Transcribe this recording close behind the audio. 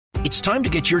It's time to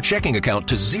get your checking account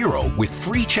to zero with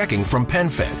free checking from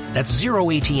PenFed. That's zero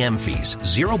ATM fees,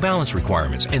 zero balance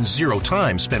requirements, and zero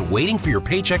time spent waiting for your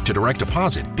paycheck to direct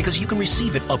deposit because you can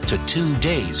receive it up to 2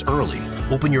 days early.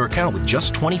 Open your account with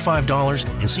just $25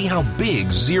 and see how big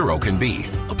zero can be.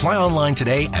 Apply online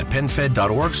today at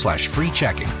PenFed.org/free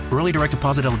checking. Early direct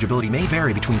deposit eligibility may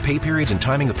vary between pay periods and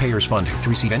timing of payers' funding. To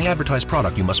receive any advertised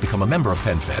product, you must become a member of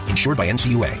PenFed, insured by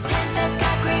NCUA.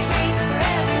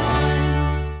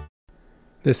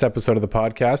 This episode of the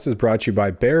podcast is brought to you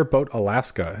by Bear Boat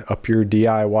Alaska. Up your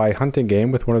DIY hunting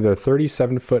game with one of their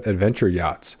 37-foot adventure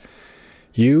yachts.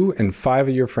 You and 5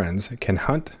 of your friends can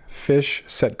hunt, fish,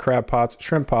 set crab pots,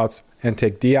 shrimp pots, and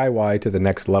take DIY to the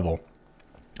next level.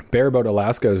 Bear Boat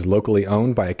Alaska is locally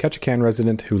owned by a Ketchikan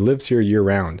resident who lives here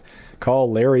year-round.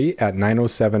 Call Larry at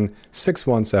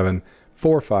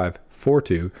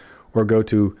 907-617-4542 or go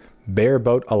to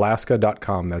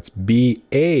bearboatalaska.com. That's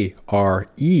B-A-R-E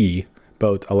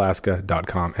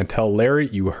boatalaska.com and tell Larry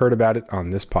you heard about it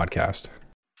on this podcast.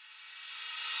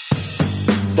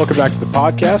 Welcome back to the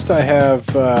podcast. I have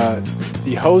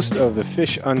the host of the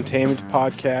Fish Untamed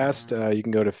podcast. You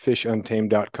can go to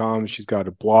fishuntamed.com. She's got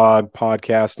a blog,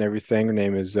 podcast, and everything. Her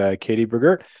name is Katie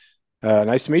Bergert.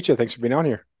 Nice to meet you. Thanks for being on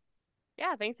here.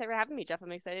 Yeah, thanks for having me, Jeff.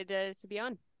 I'm excited to be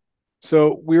on.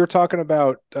 So we were talking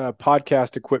about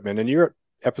podcast equipment, and you're at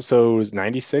episode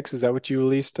 96. Is that what you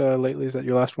released lately? Is that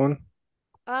your last one?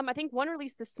 I think one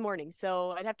released this morning,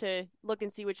 so I'd have to look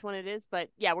and see which one it is. But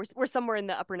yeah, we're somewhere in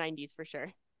the upper 90s for sure.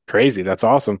 Crazy. That's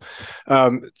awesome.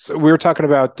 So we were talking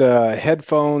about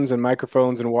headphones and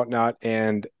microphones and whatnot.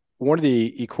 And one of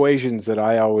the equations that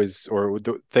I always, or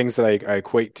the things that I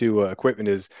equate to equipment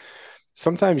is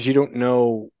sometimes you don't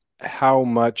know how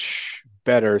much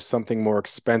better something more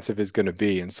expensive is going to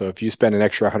be. And so if you spend an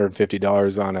extra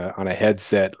 $150 on a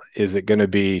headset, is it going to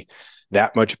be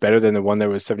that much better than the one that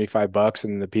was $75?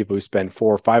 And the people who spend $400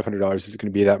 or $500, is it going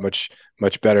to be that much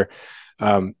better?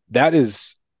 That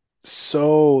is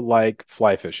so like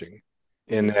fly fishing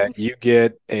in that you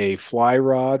get a fly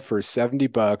rod for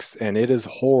 $70 and it is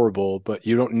horrible, but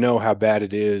you don't know how bad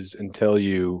it is until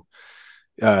you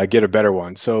get a better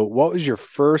one. So what was your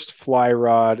first fly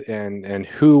rod and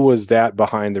who was that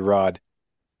behind the rod?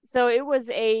 So it was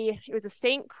a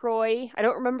St. Croix. I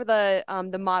don't remember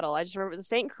the model. I just remember it was a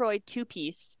St. Croix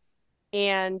 2-piece,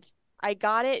 and I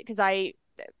got it because I'll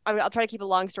try to keep a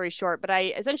long story short, but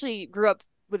I essentially grew up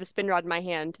with a spin rod in my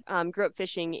hand. Grew up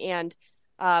fishing, and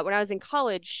when I was in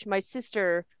college, my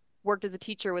sister worked as a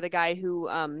teacher with a guy who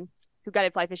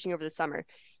guided fly fishing over the summer,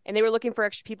 and they were looking for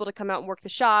extra people to come out and work the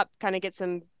shop, kind of get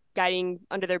some guiding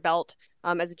under their belt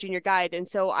as a junior guide. And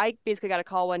so I basically got a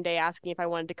call one day asking if I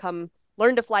wanted to come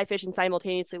learn to fly fish and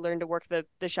simultaneously learn to work the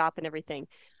shop and everything.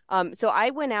 So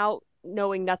I went out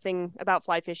knowing nothing about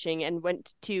fly fishing and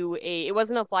went to it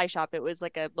wasn't a fly shop. It was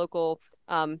like a local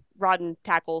rod and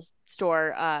tackle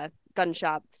store, gun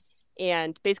shop,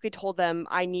 and basically told them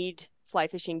I need fly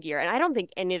fishing gear. And I don't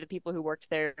think any of the people who worked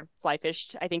there fly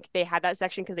fished. I think they had that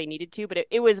section because they needed to, but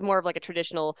it was more of like a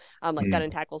traditional gun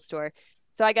and tackle store.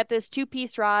 So I got this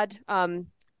 2-piece rod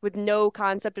with no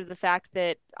concept of the fact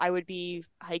that I would be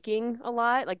hiking a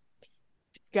lot, like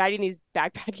guiding these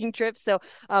backpacking trips. So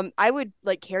I would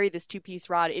like carry this 2-piece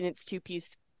rod in its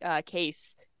 2-piece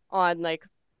case on like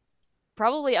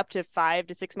probably up to 5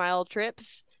 to 6 mile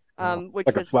trips, which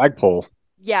like was a flagpole.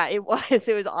 Yeah, it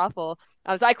was awful.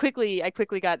 So I quickly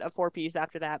got a 4-piece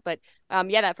after that. But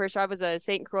that first rod was a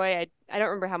St. Croix. I don't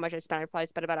remember how much I spent. I probably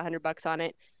spent about $100 on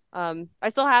it. I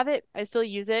still have it. I still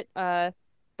use it.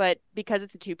 But because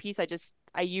it's a 2-piece,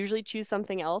 I usually choose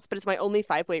something else, but it's my only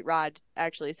 5-weight rod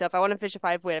actually. So if I want to fish a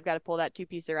 5-weight, I've got to pull that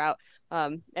 2-piecer out.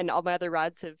 And all my other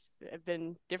rods have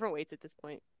been different weights at this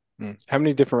point. How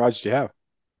many different rods do you have?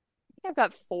 I've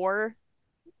got 4.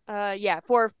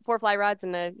 Four fly rods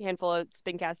and a handful of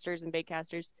spin casters and bait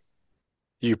casters.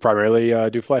 You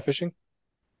primarily do fly fishing?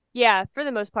 Yeah, for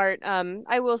the most part.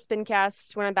 I will spin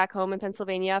cast when I'm back home in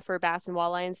Pennsylvania for bass and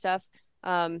walleye and stuff.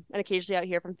 And occasionally out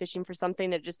here if I'm fishing for something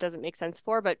that just doesn't make sense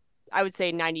for, but I would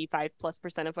say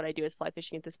 95+% of what I do is fly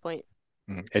fishing at this point.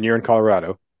 And you're in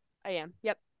Colorado? I am.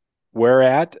 Yep. Where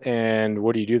at and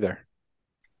what do you do there?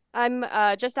 I'm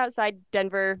just outside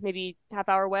Denver, maybe half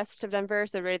hour west of Denver,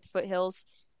 so right at the foothills.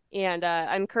 And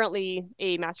I'm currently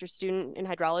a master's student in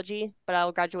hydrology, but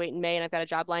I'll graduate in May and I've got a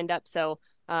job lined up. So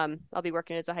I'll be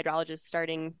working as a hydrologist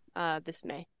starting this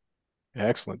May.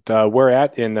 Excellent. Where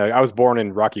at? I was born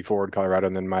in Rocky Ford, Colorado,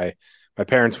 and then my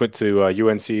parents went to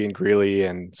UNC in Greeley,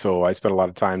 and so I spent a lot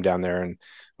of time down there. And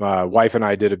my wife and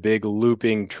I did a big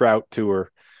looping trout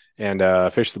tour and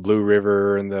fished the Blue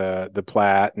River and the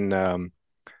Platte, and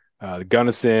the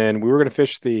Gunnison. We were going to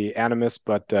fish the Animus,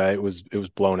 but it was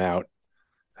blown out.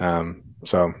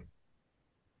 So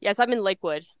Yes, I'm in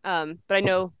Lakewood. But I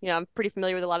know, I'm pretty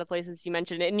familiar with a lot of places you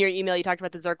mentioned. In your email, you talked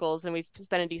about the Zirkles, and we've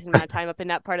spent a decent amount of time up in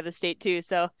that part of the state too.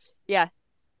 So, yeah,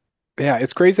 yeah,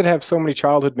 it's crazy to have so many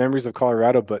childhood memories of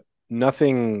Colorado, but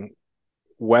nothing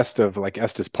west of like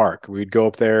Estes Park. We'd go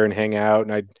up there and hang out,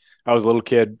 and I was a little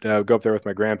kid, go up there with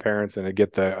my grandparents, and I'd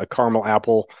get a caramel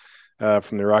apple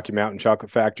from the Rocky Mountain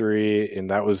Chocolate Factory,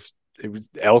 and it was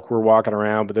elk were walking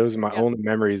around, but those are my yep. only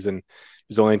memories. And it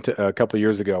was only a couple of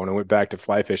years ago when I went back to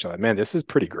fly fish. I'm like, man, this is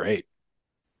pretty great.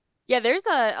 Yeah, there's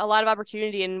a lot of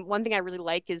opportunity, and one thing I really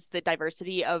like is the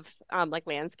diversity of like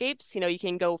landscapes. You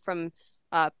can go from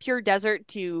pure desert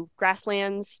to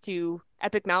grasslands to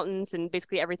epic mountains and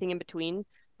basically everything in between.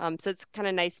 So it's kind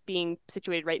of nice being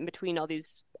situated right in between all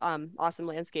these awesome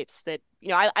landscapes that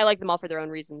I like them all for their own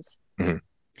reasons. Mm-hmm.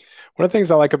 One of the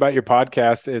things I like about your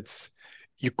podcast, it's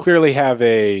you clearly have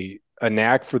a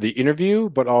knack for the interview,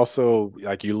 but also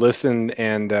like you listen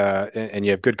and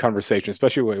you have good conversation,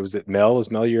 especially when it was at Mel.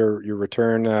 Is Mel your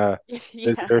return Yeah,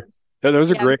 visitor?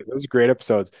 Those are yeah. great. Those are great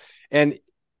episodes. And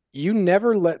you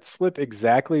never let slip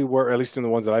exactly where, or at least in the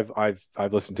ones that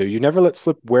I've listened to, you never let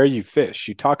slip where you fish.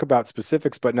 You talk about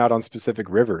specifics, but not on specific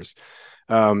rivers.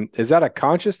 Is that a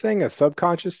conscious thing, a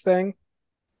subconscious thing?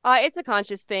 It's a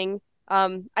conscious thing.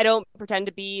 I don't pretend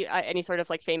to be any sort of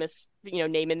like famous,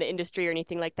 name in the industry or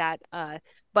anything like that.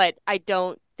 But I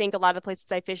don't think a lot of the places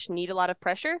I fish need a lot of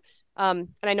pressure. And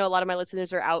I know a lot of my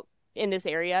listeners are out in this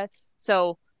area.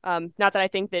 So, not that I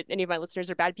think that any of my listeners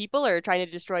are bad people or trying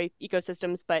to destroy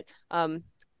ecosystems, but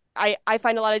I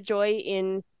find a lot of joy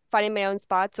in finding my own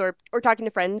spots or talking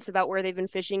to friends about where they've been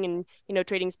fishing and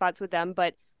trading spots with them.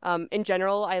 But in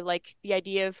general, I like the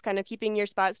idea of kind of keeping your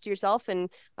spots to yourself and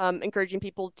encouraging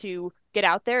people to get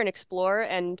out there and explore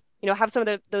and have some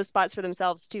of those spots for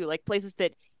themselves too, like places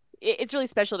that it's really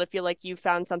special to feel like you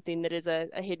found something that is a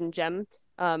hidden gem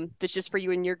that's just for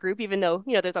you and your group, even though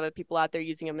there's other people out there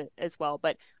using them as well.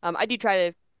 But I do try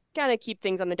to kind of keep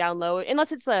things on the down low,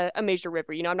 unless it's a major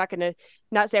river. I'm not gonna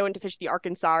not say I went to fish the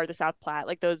Arkansas or the South Platte.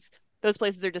 Like those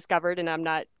places are discovered, and I'm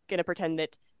not gonna pretend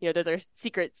that those are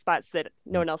secret spots that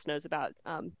no one else knows about.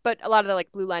 But a lot of the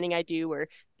like blue lining I do or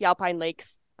the Alpine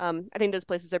Lakes, I think those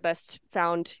places are best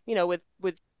found, with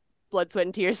blood, sweat,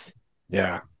 and tears.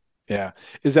 Yeah. Yeah.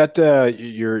 Is that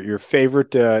your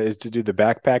favorite is to do the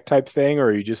backpack type thing, or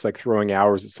are you just like throwing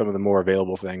hours at some of the more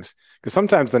available things? Because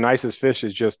sometimes the nicest fish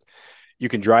is just you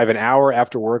can drive an hour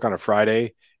after work on a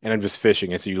Friday and I'm just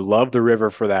fishing. And so you love the river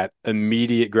for that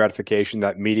immediate gratification,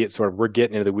 that immediate sort of we're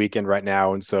getting into the weekend right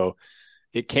now. And so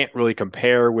it can't really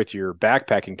compare with your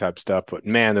backpacking type stuff, but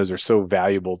man, those are so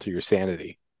valuable to your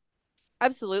sanity.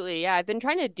 Absolutely. Yeah. I've been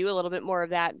trying to do a little bit more of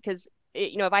that because,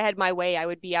 if I had my way, I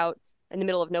would be out in the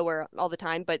middle of nowhere all the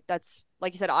time. But that's,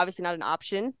 like you said, obviously not an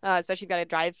option, especially if you've got to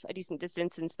drive a decent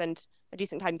distance and spend a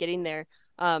decent time getting there.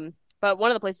 But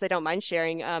one of the places I don't mind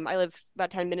sharing, I live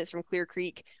about 10 minutes from Clear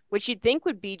Creek, which you'd think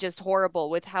would be just horrible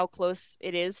with how close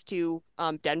it is to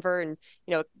Denver and,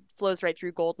 it flows right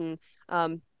through Golden.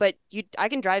 But I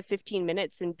can drive 15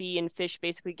 minutes and be in fish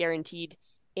basically guaranteed.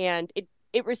 And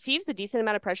it receives a decent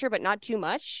amount of pressure, but not too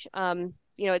much.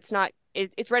 It's not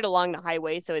it's right along the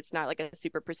highway, so it's not like a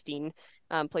super pristine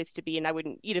place to be, and I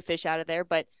wouldn't eat a fish out of there.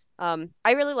 But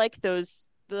I really like those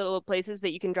little places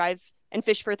that you can drive and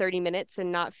fish for 30 minutes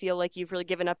and not feel like you've really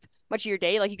given up much of your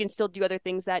day. Like you can still do other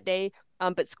things that day,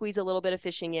 but squeeze a little bit of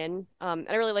fishing in. And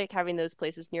I really like having those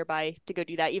places nearby to go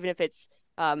do that, even if it's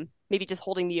maybe just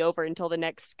holding me over until the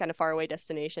next kind of far away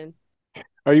destination.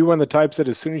 Are you one of the types that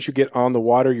as soon as you get on the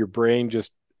water, your brain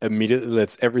just immediately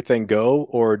lets everything go,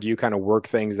 or do you kind of work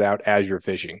things out as you're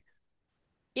fishing?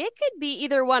 It could be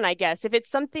either one, I guess. If it's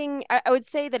something, I would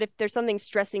say that if there's something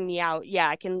stressing me out, yeah,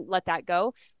 I can let that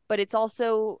go. But it's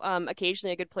also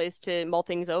occasionally a good place to mull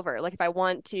things over. Like if I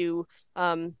want to,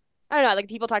 I don't know, like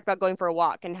people talk about going for a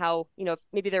walk and how, if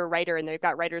maybe they're a writer and they've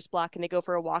got writer's block and they go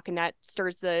for a walk and that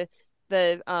stirs the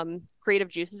creative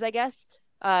juices, I guess.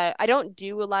 I don't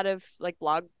do a lot of like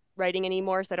blog writing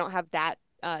anymore, so I don't have that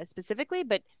specifically,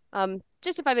 but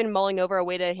just if I've been mulling over a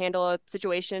way to handle a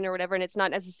situation or whatever, and it's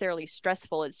not necessarily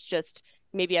stressful, it's just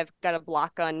maybe I've got a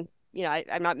block on,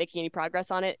 I'm not making any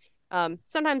progress on it.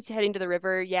 Sometimes heading to the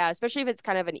river, yeah, especially if it's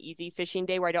kind of an easy fishing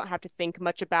day where I don't have to think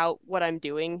much about what I'm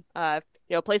doing. A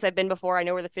place I've been before, I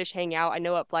know where the fish hang out, I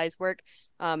know what flies work,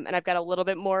 and I've got a little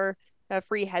bit more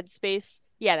free headspace.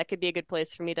 Yeah, that could be a good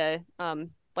place for me to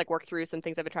like work through some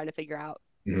things I've been trying to figure out.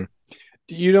 Mhm.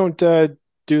 You don't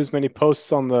do as many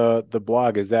posts on the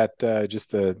blog. Is that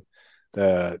just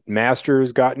the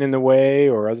masters gotten in the way,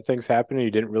 or other things happened and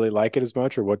you didn't really like it as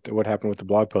much, or what happened with the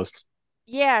blog posts?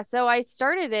 Yeah, so I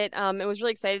started it. I was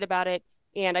really excited about it,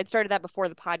 and I'd started that before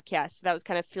the podcast. So that was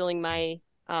kind of feeling my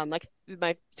like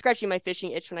my scratching my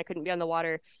fishing itch when I couldn't be on the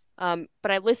water.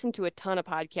 But I listened to a ton of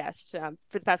podcasts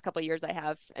for the past couple of years I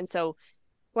have. And so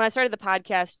when I started the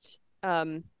podcast,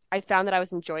 I found that I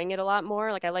was enjoying it a lot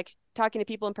more. Like I like talking to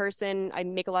people in person. I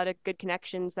make a lot of good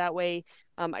connections that way.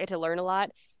 I get to learn a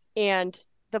lot. And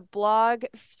the blog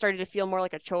started to feel more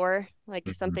like a chore, like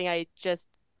Mhm. something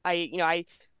I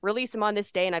release them on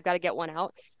this day and I've got to get one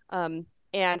out.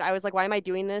 And I was like, why am I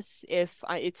doing this if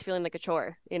it's feeling like a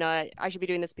chore? I should be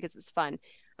doing this because it's fun.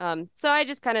 So I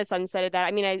just kind of sunsetted that.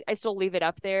 I mean, I still leave it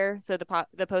up there. So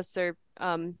the posts are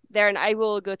there, and I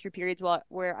will go through periods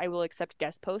where I will accept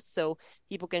guest posts so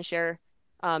people can share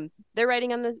their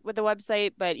writing on with the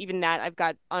website. But even that I've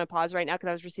got on a pause right now because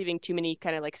I was receiving too many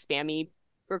kind of like spammy Mhm.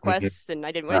 requests and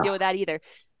I didn't want to deal with that either.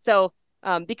 So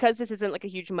because this isn't like a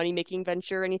huge money making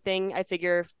venture or anything, I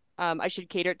figure I should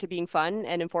cater it to being fun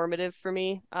and informative for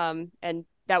me. And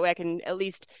that way I can at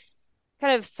least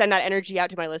kind of send that energy out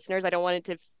to my listeners. I don't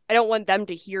want them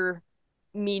to hear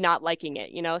me not liking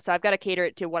it. So I've got to cater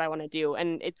it to what I want to do.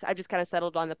 And I've just kind of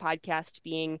settled on the podcast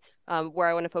being where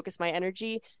I want to focus my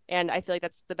energy. And I feel like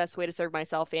that's the best way to serve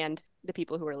myself and the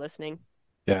people who are listening.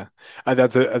 Yeah,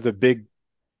 that's a big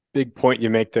point you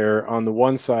make there. On the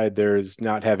one side, there's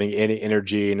not having any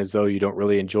energy and as though you don't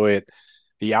really enjoy it.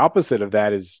 The opposite of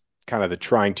that is kind of the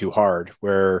trying too hard,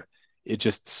 where it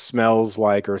just smells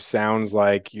like or sounds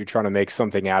like you're trying to make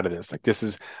something out of this. Like this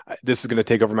is going to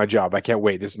take over my job. I can't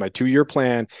wait. This is my 2 year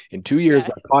plan. In 2 years,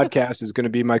 Yeah. my podcast is going to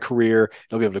be my career.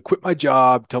 I'll be able to quit my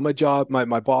job, tell my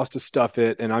boss to stuff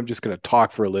it, and I'm just going to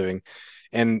talk for a living.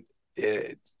 And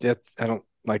I don't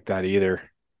like that either.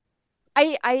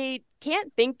 I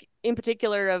can't think in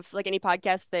particular of like any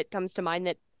podcast that comes to mind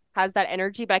that has that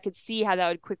energy, but I could see how that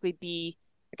would quickly be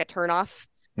like a turnoff.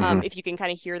 Mhm. If you can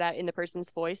kind of hear that in the person's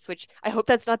voice, which I hope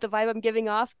that's not the vibe I'm giving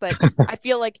off, but I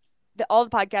feel like all the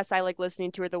podcasts I like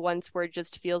listening to are the ones where it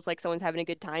just feels like someone's having a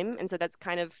good time. And so that's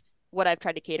kind of what I've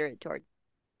tried to cater it toward.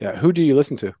 Yeah. Who do you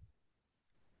listen to?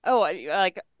 Oh,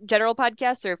 like general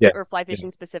podcasts Yeah. or fly Yeah.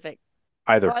 fishing specific?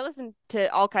 Oh, Either. I listen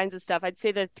to all kinds of stuff. I'd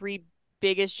say the three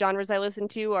biggest genres I listen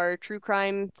to are true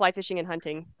crime, fly fishing, and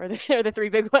hunting. Are the three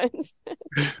big ones.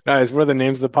 Nice. What are the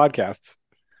names of the podcasts?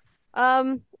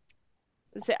 Um,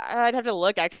 I'd have to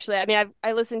look actually. I mean,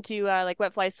 I listen to like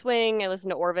Wet Fly Swing. I listen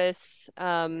to Orvis.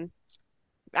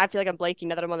 I feel like I'm blanking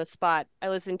now that I'm on the spot. I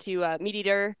listen to Meat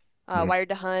Eater, Mhm. Wired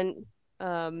to Hunt.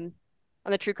 On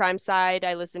the true crime side,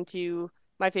 I listen to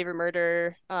My Favorite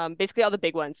Murder. Basically all the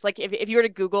big ones. Like if you were to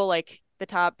Google like the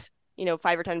top,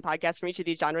 5 or 10 podcasts from each of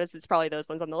these genres, it's probably those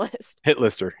ones on the list. Hit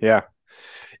lister. Yeah.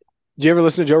 Do you ever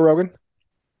listen to Joe Rogan?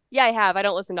 Yeah, I have. I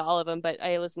don't listen to all of them, but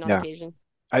I listen on Yeah. occasion.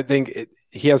 I think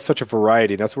he has such a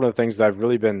variety. That's one of the things that I've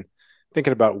really been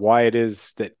thinking about why it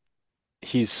is that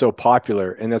he's so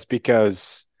popular. And that's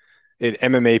because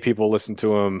MMA people listen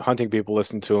to him, hunting people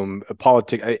listen to him,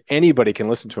 politics, anybody can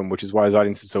listen to him, which is why his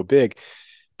audience is so big.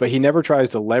 But he never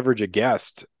tries to leverage a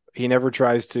guest. He never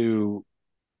tries to,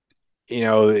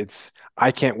 it's,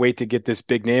 I can't wait to get this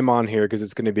big name on here because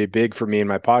it's going to be big for me in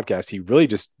my podcast. He really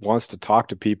just wants to talk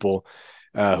to people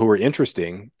who are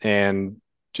interesting and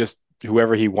just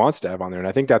whoever he wants to have on there. And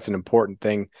I think that's an important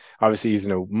thing. Obviously, he's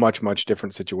in a much, much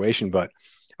different situation, but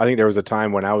I think there was a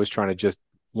time when I was trying to just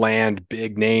land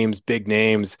big names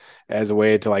as a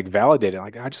way to like validate it.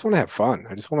 Like, I just want to have fun.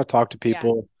 I just want to talk to Yeah.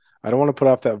 people. I don't want to put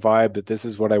off that vibe that this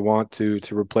is what I want to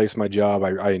replace my job.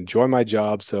 I enjoy my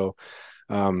job. So,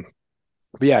 um,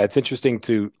 but yeah, it's interesting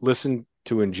to listen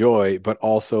to enjoy, but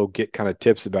also get kind of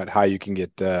tips about how you can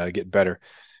get better.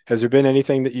 Has there been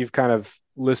anything that you've kind of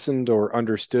listened or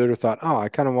understood or thought, oh, I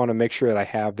kind of want to make sure that I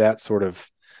have that sort of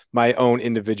my own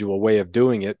individual way of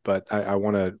doing it, but I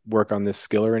want to work on this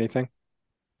skill or anything?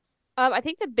 I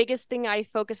think the biggest thing I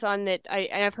focus on and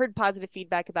I've heard positive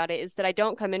feedback about it is that I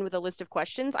don't come in with a list of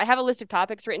questions. I have a list of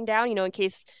topics written down, in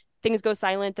case things go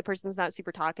silent, the person's not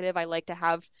super talkative. I like to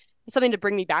have something to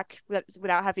bring me back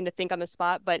without having to think on the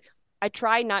spot. But I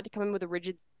try not to come in with a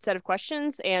rigid set of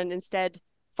questions and instead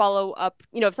follow up.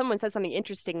 If someone says something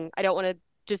interesting, I don't want to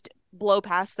just blow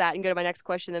past that and go to my next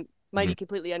question that might Mhm. be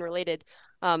completely unrelated.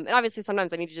 And obviously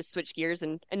sometimes I need to just switch gears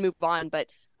and move on. But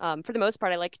for the most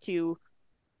part, I like to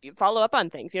follow up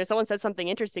on things. Someone says something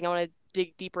interesting, I want to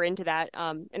dig deeper into that.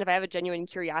 And if I have a genuine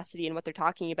curiosity in what they're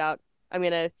talking about, I'm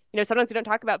gonna, sometimes we don't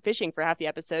talk about fishing for half the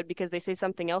episode because they say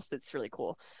something else that's really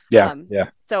cool. Yeah. Yeah.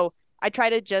 So I try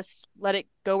to just let it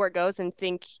go where it goes and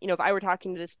think, if I were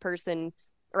talking to this person,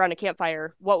 around a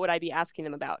campfire, what would I be asking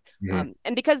them about? And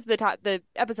because the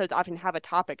episodes often have a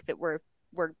topic that we're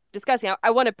discussing,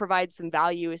 I want to provide some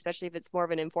value, especially if it's more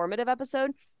of an informative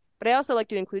episode. But I also like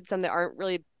to include some that aren't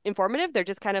really informative. They're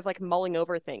just kind of like mulling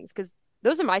over things, because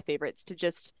those are my favorites, to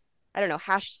just, I don't know,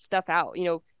 hash stuff out,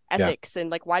 ethics and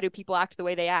like, why do people act the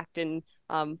way they act? And,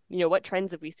 what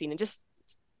trends have we seen? And just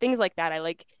things like that. I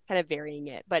like kind of varying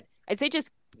it. But I'd say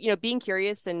just, being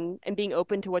curious and being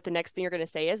open to what the next thing you're going to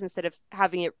say is, instead of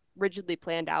having it rigidly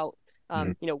planned out,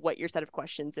 what your set of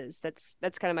questions is.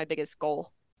 That's kind of my biggest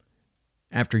goal.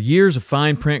 After years of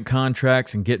fine print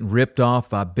contracts and getting ripped off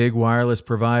by big wireless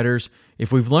providers,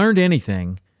 if we've learned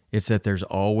anything, it's that there's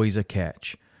always a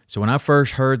catch. So when I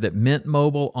first heard that Mint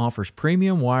Mobile offers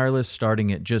premium wireless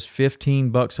starting at just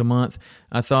 $15 a month,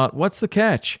 I thought, what's the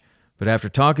catch? But after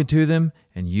talking to them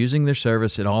and using their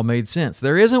service, it all made sense.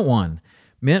 There isn't one.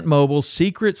 Mint Mobile's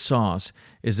secret sauce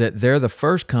is that they're the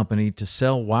first company to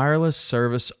sell wireless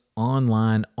service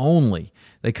online only.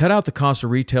 They cut out the cost of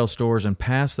retail stores and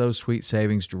pass those sweet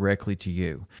savings directly to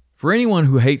you. For anyone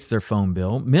who hates their phone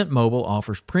bill, Mint Mobile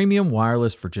offers premium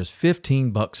wireless for just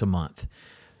 $15 a month.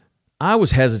 I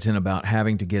was hesitant about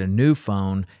having to get a new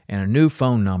phone and a new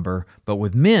phone number, but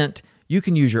with Mint, you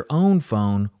can use your own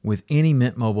phone with any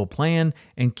Mint Mobile plan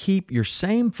and keep your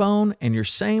same phone and your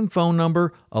same phone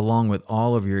number along with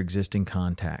all of your existing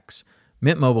contacts.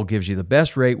 Mint Mobile gives you the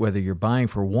best rate whether you're buying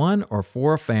for one or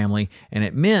for a family, and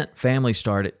at Mint, families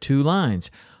start at 2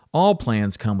 lines. All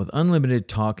plans come with unlimited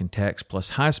talk and text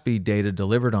plus high-speed data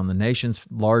delivered on the nation's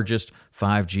largest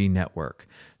 5G network.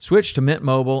 Switch to Mint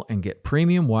Mobile and get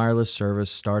premium wireless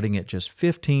service starting at just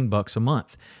 $15 a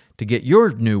month. To get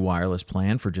your new wireless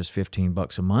plan for just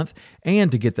 $15 a month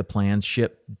and to get the plans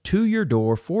shipped to your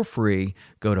door for free,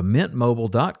 go to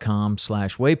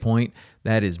mintmobile.com/waypoint.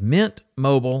 That is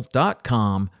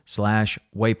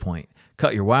mintmobile.com/waypoint.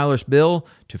 Cut your wireless bill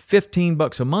to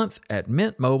 $15 a month at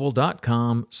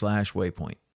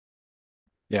mintmobile.com/waypoint.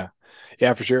 Yeah,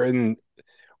 for sure. And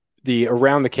the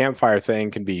around the campfire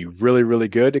thing can be really, really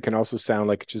good. It can also sound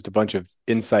like just a bunch of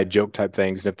inside joke type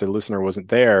things. And if the listener wasn't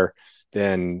there,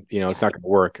 then, it's not going to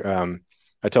work.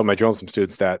 I tell my journalism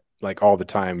students that like all the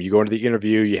time. You go into the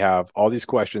interview, you have all these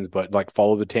questions, but like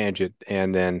follow the tangent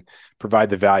and then provide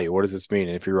the value. What does this mean?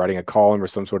 And if you're writing a column or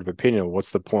some sort of opinion,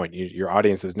 what's the point? Your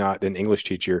audience is not an English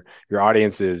teacher. Your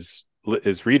audience is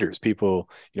readers, people,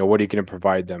 what are you going to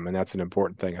provide them? And that's an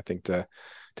important thing, I think, to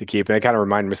keep. And I kind of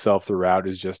remind myself throughout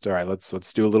is just, all right,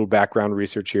 let's do a little background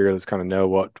research here. Let's kind of know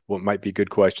what might be good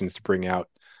questions to bring out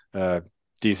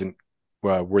decent,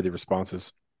 worthy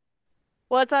responses.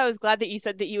 Well, that's why I was glad that you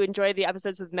said that you enjoy the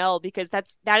episodes with Mel, because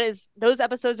those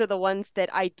episodes are the ones that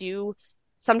I do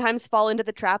sometimes fall into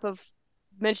the trap of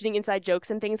mentioning inside jokes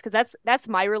and things, because that's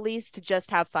my release to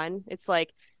just have fun. It's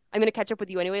like, I'm going to catch up with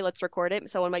you anyway. Let's record it.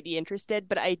 Someone might be interested,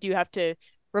 but I do have to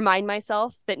remind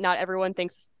myself that not everyone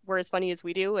thinks we're as funny as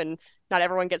we do, and not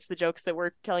everyone gets the jokes that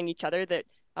we're telling each other that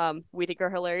we think are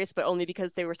hilarious, but only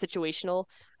because they were situational.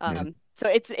 So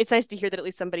it's nice to hear that at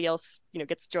least somebody else,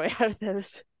 gets joy out of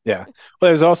those. Yeah. Well,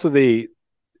 there's also it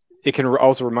can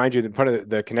also remind you that part of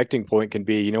the connecting point can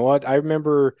be, you know what, I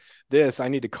remember this, I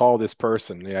need to call this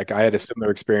person. Like I had a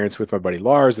similar experience with my buddy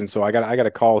Lars. And so I got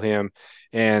to call him,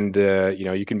 and,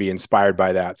 you can be inspired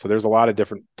by that. So there's a lot of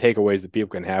different takeaways that people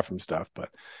can have from stuff, but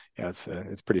yeah,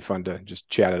 it's pretty fun to just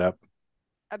chat it up.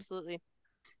 Absolutely.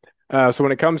 So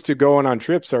when it comes to going on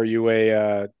trips, are you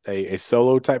a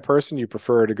solo type person? You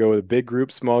prefer to go with a big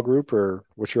group, small group, or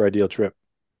what's your ideal trip?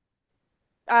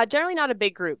 Generally not a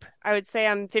big group. I would say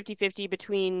I'm 50-50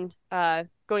 between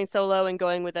going solo and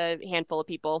going with a handful of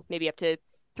people, maybe up to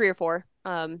 3 or 4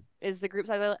 is the group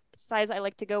size I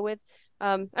like to go with.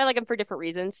 I like them for different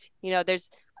reasons.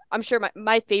 I'm sure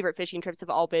my favorite fishing trips have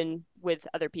all been with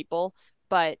other people,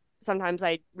 but sometimes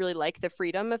I really like the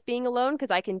freedom of being alone,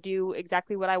 because I can do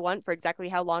exactly what I want for exactly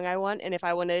how long I want. And if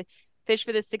I want to fish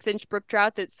for this 6-inch brook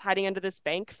trout that's hiding under this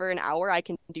bank for an hour, I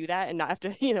can do that and not have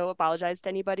to, apologize to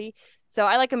anybody. So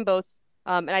I like them both.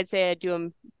 And I'd say I do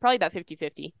them probably about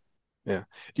 50-50. Yeah.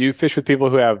 Do you fish with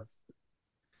people who have,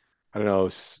 I don't know,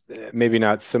 maybe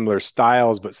not similar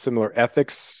styles, but similar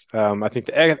ethics? I think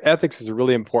the ethics is a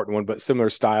really important one, but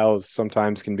similar styles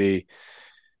sometimes can be,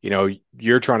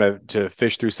 you're trying to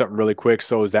fish through something really quick.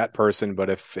 So is that person. But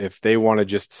if they want to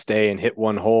just stay and hit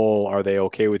one hole, are they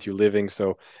okay with you leaving?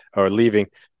 Or leaving?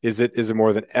 Is it more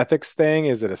of an ethics thing?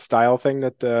 Is it a style thing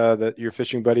that your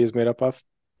fishing buddy is made up of?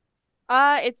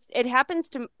 It happens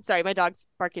to, sorry, my dog's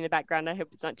barking in the background. I hope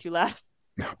it's not too loud.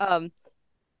 No.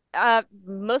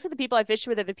 Most of the people I fish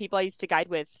with are the people I used to guide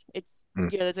with. It's,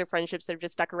 those are friendships that have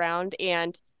just stuck around,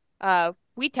 and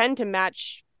we tend to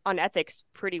match on ethics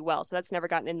pretty well, so that's never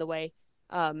gotten in the way.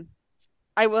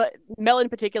 Mel in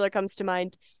particular comes to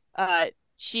mind.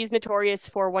 She's notorious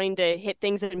for wanting to hit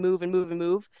things and move and move and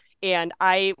move, and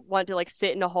I want to like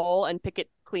sit in a hole and pick it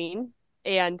clean.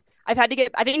 And I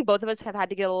think both of us have had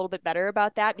to get a little bit better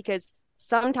about that, because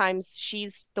sometimes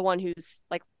she's the one who's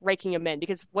like raking them in,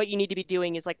 because what you need to be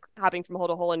doing is like hopping from hole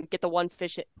to hole and get the one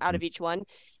fish out of each one.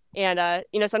 And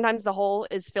sometimes the hole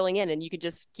is filling in and you can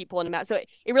just keep pulling them out. So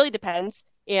it really depends,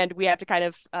 and we have to kind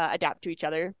of adapt to each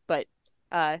other. But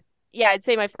yeah, I'd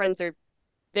say my friends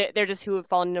they're just who have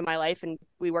fallen into my life, and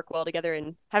we work well together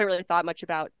and haven't really thought much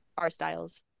about our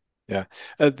styles. Yeah.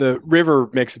 The river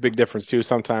makes a big difference too.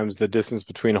 Sometimes the distance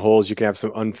between holes, you can have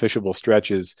some unfishable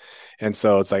stretches. And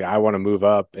so it's like, I want to move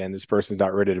up and this person's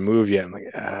not ready to move yet. I'm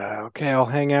like, okay, I'll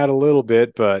hang out a little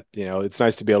bit, but it's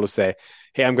nice to be able to say,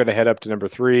 hey, I'm going to head up to number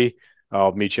 3.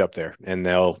 I'll meet you up there. And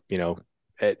they'll,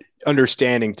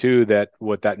 understanding too, that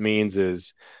what that means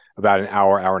is about an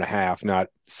hour and a half, not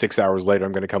 6 hours later,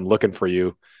 I'm going to come looking for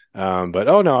you. But,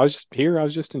 oh no, I was just here. I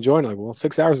was just enjoying it. Like, well,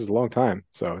 6 hours is a long time.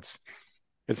 So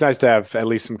it's nice to have at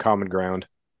least some common ground.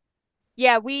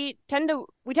 Yeah, we tend to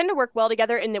work well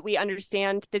together in that we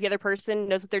understand that the other person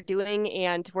knows what they're doing,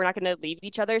 and we're not going to leave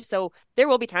each other. So there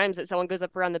will be times that someone goes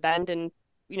up around the bend, and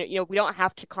we don't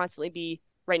have to constantly be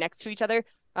right next to each other.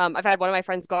 I've had one of my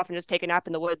friends go off and just take a nap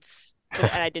in the woods, and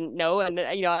I didn't know, and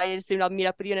I assumed I'll meet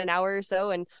up with you in an hour or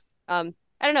so, and I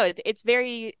don't know,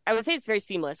 I would say it's very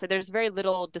seamless. So there's very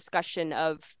little discussion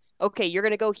of, okay, you're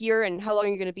going to go here, and how long are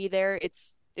you going to be there?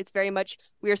 It's very much,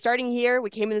 we are starting here. We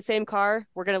came in the same car.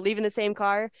 We're going to leave in the same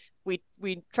car. We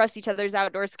trust each other's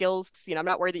outdoor skills. I'm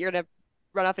not worried that you're going to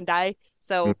run off and die.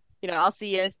 So, I'll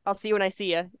see you. I'll see you when I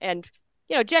see you. And,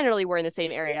 generally we're in the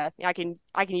same area. I can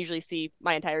usually see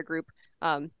my entire group.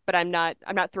 But I'm not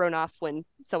thrown off when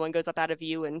someone goes up out of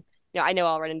view, and, I know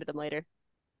I'll run into them later.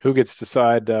 Who gets to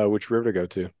decide which river to go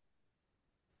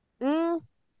to?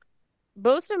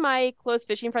 Most of my close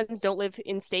fishing friends don't live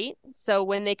in state, so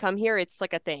when they come here, it's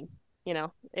like a thing.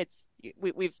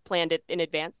 We've planned it in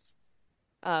advance.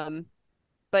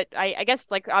 But I guess,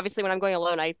 like, obviously when I'm going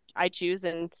alone, I choose,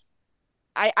 and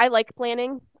I like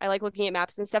planning. I like looking at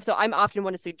maps and stuff, so I'm often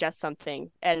one to suggest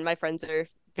something, and my friends are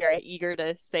very eager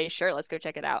to say, sure, let's go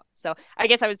check it out. So I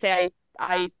guess I would say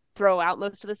I throw out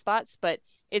most of the spots, but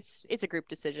it's a group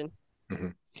decision. Mm-hmm.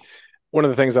 One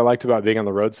of the things I liked about being on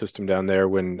the road system down there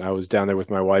when I was down there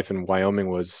with my wife in Wyoming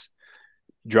was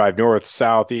drive north,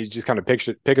 south. You just kind of pick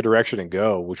a direction and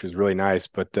go, which was really nice.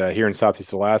 But here in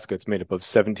Southeast Alaska, it's made up of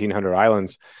 1,700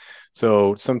 islands.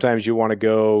 So sometimes you want to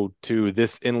go to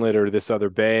this inlet or this other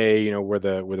bay, where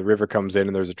the river comes in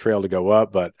and there's a trail to go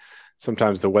up, but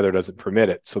sometimes the weather doesn't permit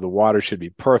it. So the water should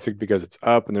be perfect because it's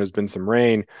up and there's been some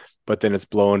rain, but then it's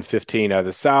blowing 15 out of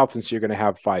the south. And so you're going to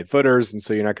have 5 footers. And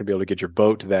so you're not going to be able to get your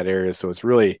boat to that area. So it's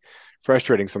really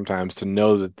frustrating sometimes to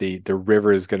know that the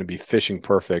river is going to be fishing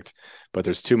perfect, but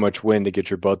there's too much wind to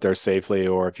get your boat there safely.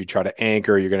 Or if you try to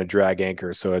anchor, you're going to drag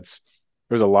anchor. So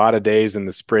there's a lot of days in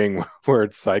the spring where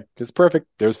it's like, it's perfect.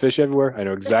 There's fish everywhere. I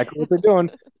know exactly what they're doing.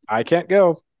 I can't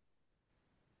go.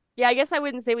 Yeah, I guess I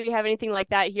wouldn't say we have anything like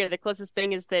that here. The closest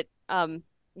thing is that,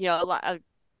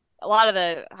 a lot of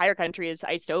the higher country is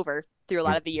iced over through a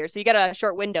lot of the year. So you got a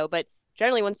short window, but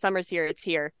generally when summer's here, it's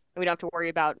here. And we don't have to worry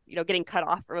about, getting cut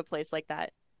off from a place like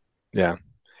that. Yeah.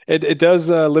 It does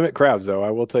limit crabs, though.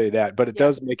 I will tell you that. But it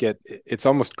does make it's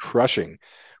almost crushing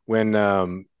when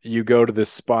you go to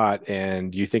this spot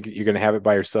and you think you are going to have it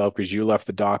by yourself because you left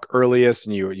the dock earliest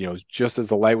and you just as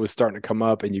the light was starting to come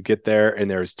up, and you get there and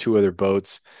there's 2 other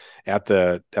boats at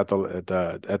the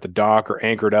dock or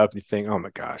anchored up. And you think, oh my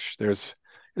gosh, there's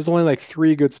only like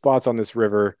 3 good spots on this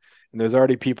river and there's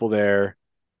already people there.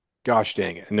 Gosh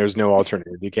dang it. And there's no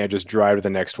alternative. You can't just drive to the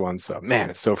next one. So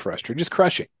man, it's so frustrating. Just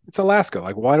crushing. It's Alaska.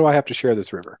 Like, why do I have to share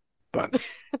this river? But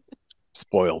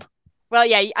spoiled. Well,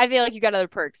 yeah, I feel like you got other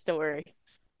perks. Don't worry.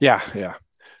 Yeah.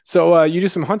 So you do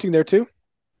some hunting there too?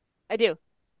 I do.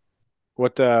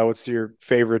 What's your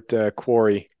favorite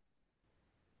quarry?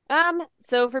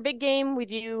 So for big game, we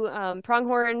do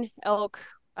pronghorn, elk,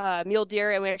 mule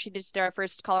deer, and we actually just did our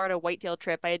first Colorado whitetail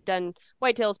trip. I had done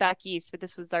whitetails back east, but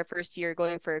this was our first year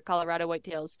going for Colorado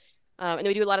whitetails. And then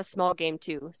we do a lot of small game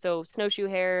too. So snowshoe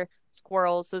hare,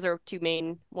 squirrels, those are 2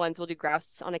 main ones. We'll do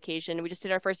grouse on occasion. We just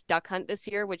did our first duck hunt this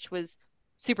year, which was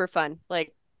super fun.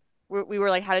 Like we were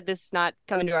like, how did this not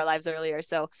come into our lives earlier?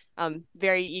 So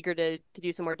very eager to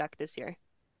do some more duck this year.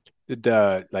 Did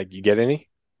you get any?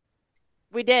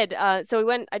 We did.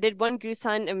 So I did 1 goose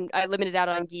hunt and I limited out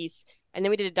on geese. And then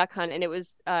we did a duck hunt, and it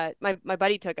was my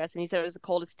buddy took us, and he said it was the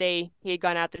coldest day he had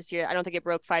gone out this year. I don't think it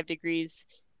broke 5 degrees.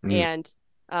 And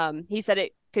he said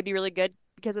could be really good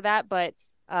because of that. But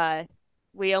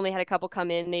we only had a couple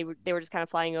come in. They were just kind of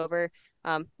flying over.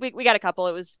 We got a couple.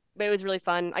 It was really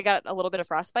fun. I got a little bit of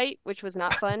frostbite, which was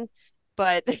not fun,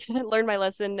 but learned my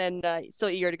lesson and still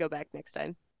eager to go back next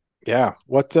time. Yeah.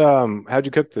 How'd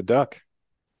you cook the duck?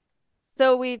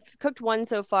 So we've cooked one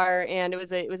so far, and it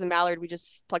was a mallard. We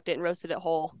just plucked it and roasted it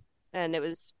whole, and it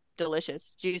was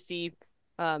delicious, juicy.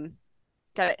 Got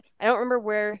it. I don't remember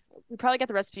where we probably got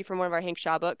the recipe from one of our Hank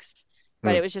Shaw books,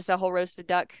 but it was just a whole roasted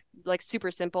duck, like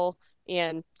super simple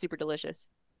and super delicious.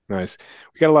 Nice.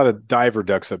 We got a lot of diver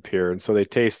ducks up here, and so they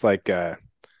taste like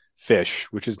fish,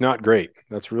 which is not great.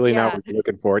 That's really not Yeah. what you're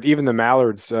looking for. Even the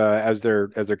mallards, as they're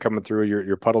coming through,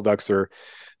 your puddle ducks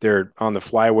they're on the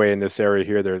flyway in this area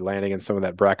here. They're landing in some of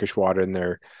that brackish water, and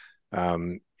they're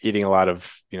eating a lot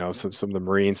of some of the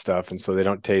marine stuff, and so they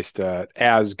don't taste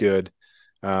as good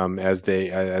as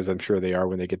I'm sure they are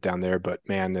when they get down there. But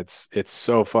man, it's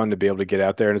so fun to be able to get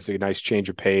out there, and it's a nice change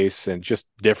of pace and just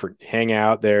different. Hang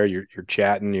out there, you're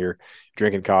chatting, you're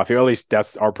drinking coffee. Or at least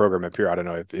that's our program up here. I don't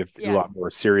know if a Yeah. lot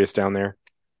more serious down there.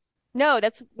 No,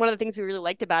 that's one of the things we really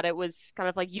liked about it was kind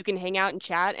of like you can hang out and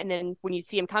chat, and then when you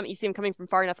see him come, you see him coming from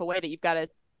far enough away that you got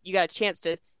a chance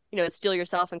to still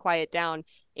yourself and quiet down.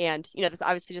 And that's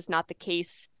obviously just not the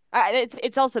case.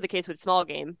 It's also the case with small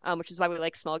game, which is why we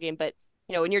like small game. But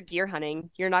when you're deer hunting,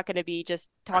 you're not going to be just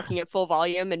talking at full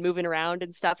volume and moving around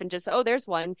and stuff, and just there's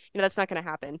one. That's not going to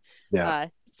happen. Yeah.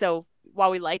 So while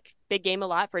we like big game a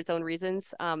lot for its own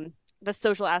reasons, the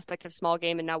social aspect of small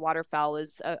game and now waterfowl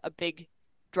is a big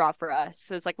draw for us.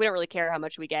 So it's like we don't really care how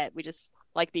much we get. We just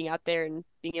like being out there and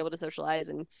being able to socialize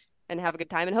and have a good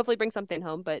time and hopefully bring something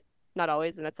home, but not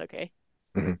always, and that's okay.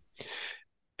 Mm-hmm.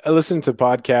 I listen to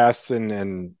podcasts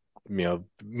and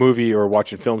movie or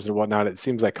watching films and whatnot. It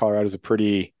seems like Colorado is a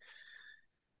pretty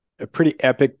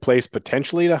epic place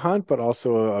potentially to hunt, but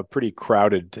also a pretty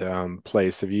crowded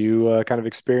place. Have you kind of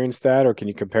experienced that, or can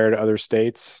you compare to other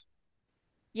states?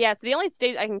 Yeah, so the only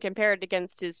state I can compare it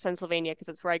against is Pennsylvania because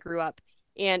that's where I grew up.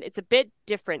 And it's a bit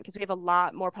different because we have a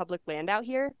lot more public land out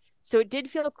here. So it did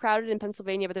feel crowded in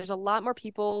Pennsylvania, but there's a lot more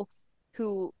people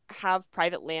who have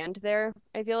private land there,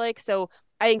 I feel like. So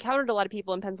I encountered a lot of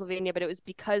people in Pennsylvania, but it was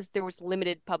because there was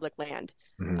limited public land.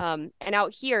 Mm-hmm. And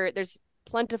out here, there's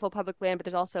plentiful public land, but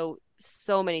there's also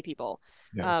so many people.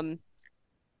 Yeah.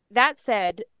 That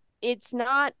said, it's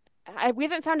not we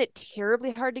haven't found it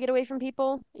terribly hard to get away from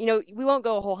people. We won't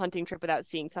go a whole hunting trip without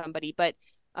seeing somebody, but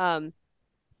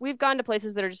we've gone to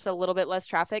places that are just a little bit less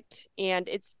trafficked, and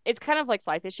it's kind of like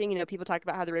fly fishing. People talk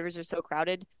about how the rivers are so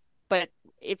crowded, but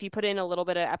if you put in a little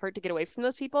bit of effort to get away from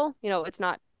those people, it's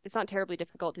not terribly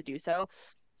difficult to do so.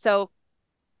 So,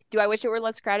 do I wish it were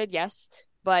less crowded? Yes,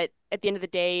 but at the end of the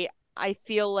day, I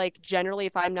feel like generally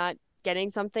if I'm not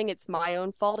getting something, it's my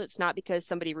own fault. It's not because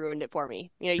somebody ruined it for me.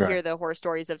 You Right. hear the horror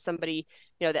stories of somebody,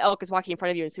 the elk is walking in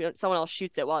front of you and someone else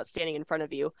shoots it while it's standing in front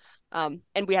of you. And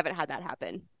we haven't had that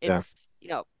happen. It's,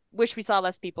 wish we saw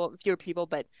fewer people,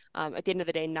 but at the end of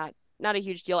the day, not a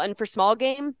huge deal. And for small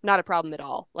game, not a problem at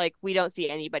all. Like we don't see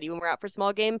anybody when we're out for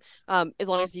small game, as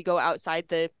long as you go outside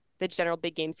the general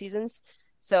big game seasons.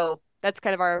 So that's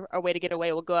kind of our way to get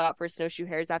away. We'll go out for snowshoe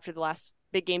hares after the last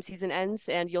big game season ends,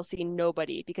 and you'll see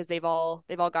nobody because they've all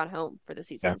gone home for the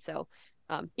season. Yeah. So,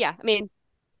 I mean,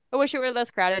 I wish it were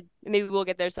less crowded. Maybe we'll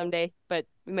get there someday, but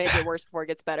we might get worse before it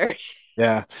gets better.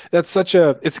 Yeah, it's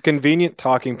a convenient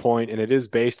talking point, and it is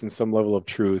based in some level of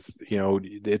truth.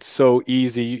 It's so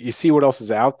easy. You see what else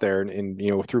is out there, and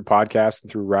through podcasts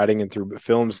and through writing and through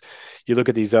films, you look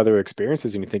at these other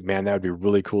experiences and you think, man, that would be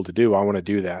really cool to do. I want to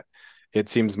do that. It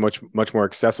seems much more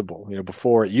accessible.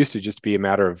 Before it used to just be a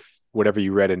matter of whatever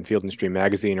you read in Field and Stream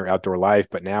magazine or Outdoor Life,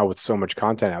 but now with so much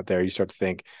content out there, you start to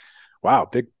think, wow,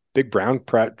 big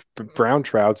brown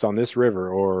trouts on this river,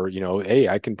 or hey,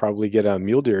 I can probably get a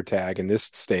mule deer tag in this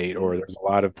state, or there's a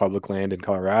lot of public land in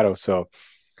Colorado. So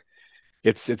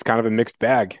it's kind of a mixed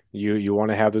bag. You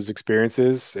want to have those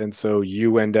experiences, and so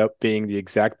you end up being the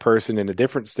exact person in a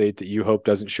different state that you hope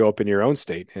doesn't show up in your own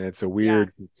state, and it's a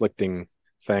weird conflicting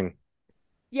thing.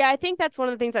 Yeah, I think that's one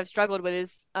of the things I've struggled with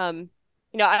is,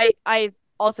 I've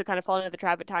also kind of fallen into the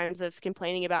trap at times of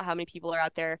complaining about how many people are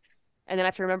out there. And then I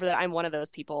have to remember that I'm one of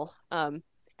those people. And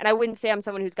I wouldn't say I'm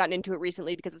someone who's gotten into it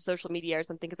recently because of social media or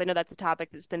something, because I know that's a topic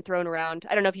that's been thrown around.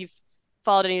 I don't know if you've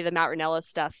followed any of the Matt Ranella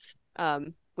stuff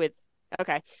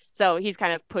okay. So he's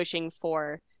kind of pushing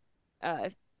for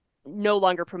no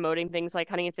longer promoting things like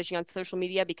hunting and fishing on social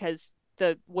media because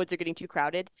the woods are getting too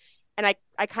crowded. And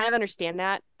I kind of understand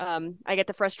that. I get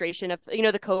the frustration of, the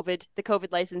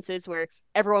COVID licenses where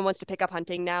everyone wants to pick up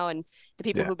hunting now. And the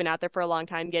people who've been out there for a long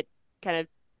time get kind of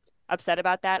upset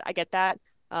about that. I get that.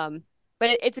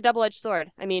 but it's a double-edged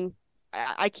sword. I mean,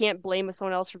 I can't blame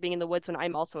someone else for being in the woods when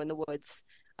I'm also in the woods.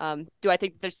 Do I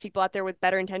think there's people out there with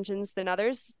better intentions than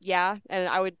others? Yeah, and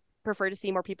I would prefer to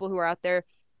see more people who are out there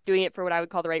doing it for what I would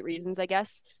call the right reasons, I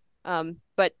guess.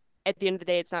 But at the end of the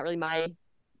day, it's not really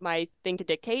my thing to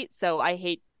dictate. So I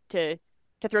hate to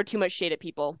throw too much shade at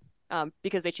people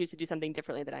because they choose to do something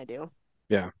differently than I do.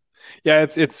 Yeah. Yeah,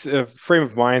 it's a frame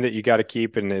of mind that you got to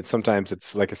keep, and sometimes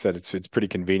it's like I said, it's pretty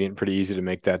convenient, pretty easy to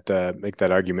make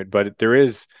that argument. But there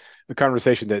is a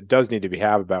conversation that does need to be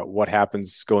had about what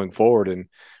happens going forward, and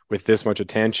with this much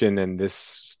attention and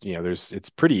this, it's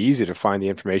pretty easy to find the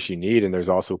information you need, and there's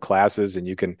also classes, and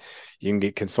you can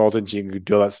get consultants, you can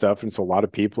do all that stuff, and so a lot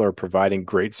of people are providing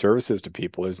great services to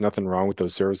people. There's nothing wrong with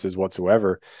those services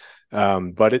whatsoever,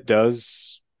 but it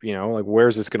does. Like,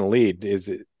 where's this going to lead?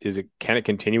 Can it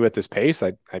continue at this pace?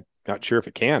 I'm not sure if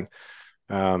it can.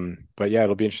 But yeah,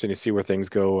 it'll be interesting to see where things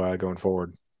go going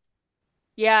forward.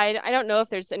 Yeah, I don't know if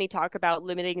there's any talk about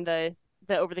limiting the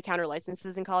over-the-counter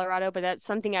licenses in Colorado, but that's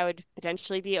something I would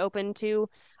potentially be open to.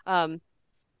 I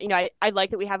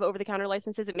like that we have over-the-counter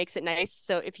licenses. It makes it nice.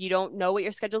 So if you don't know what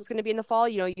your schedule is going to be in the fall,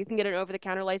 you can get an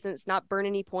over-the-counter license, not burn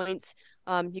any points.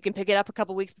 You can pick it up a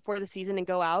couple weeks before the season and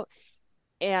go out.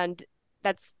 And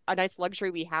that's a nice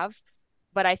luxury we have,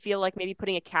 but I feel like maybe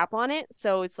putting a cap on it.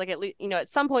 So it's like, at least, at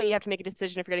some point you have to make a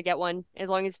decision if you're going to get one, as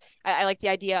long as I like the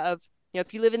idea of,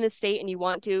 if you live in this state and you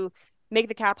want to make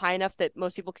the cap high enough that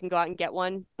most people can go out and get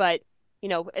one, but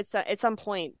it's at some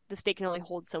point the state can only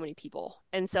hold so many people.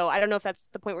 And so I don't know if that's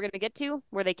the point we're going to get to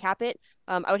where they cap it.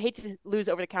 I would hate to lose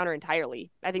over the counter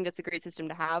entirely. I think that's a great system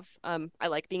to have. I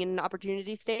like being in an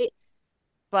opportunity state,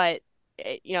 but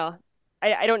I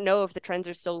don't know if the trends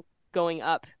are still going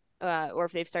up or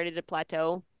if they've started to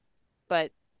plateau,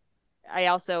 but I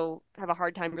also have a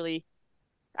hard time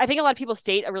I think a lot of people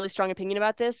state a really strong opinion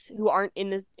about this who aren't in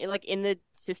the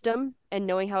system and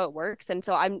knowing how it works, and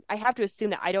so I have to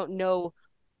assume that I don't know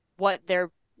what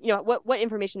what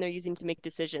information they're using to make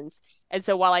decisions. And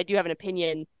so while I do have an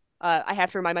opinion, I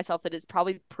have to remind myself that it's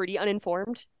probably pretty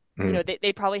uninformed.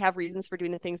 They probably have reasons for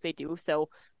doing the things they do, so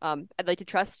I'd like to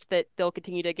trust that they'll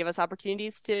continue to give us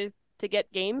opportunities to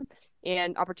get game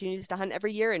and opportunities to hunt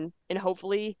every year, and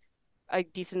hopefully a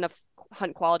decent enough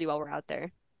hunt quality while we're out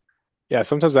there. Yeah,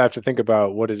 sometimes I have to think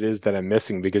about what it is that I'm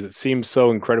missing because it seems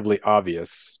so incredibly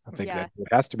obvious. I think that it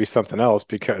has to be something else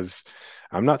because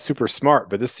I'm not super smart,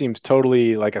 but this seems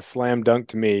totally like a slam dunk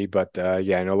to me. But I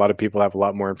know a lot of people have a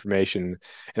lot more information. And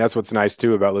that's what's nice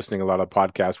too about listening to a lot of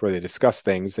podcasts where they discuss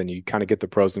things and you kind of get the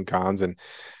pros and cons, and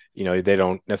they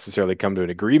don't necessarily come to an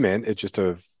agreement. It's just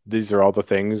these are all the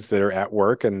things that are at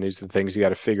work, and these are the things you got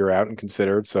to figure out and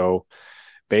consider. So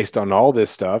based on all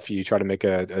this stuff, you try to make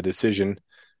a decision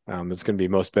that's going to be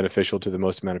most beneficial to the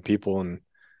most amount of people, and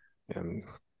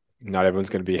not everyone's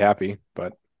going to be happy,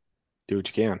 but do what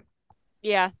you can.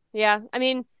 Yeah. I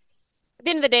mean, at the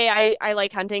end of the day, I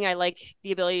like hunting. I like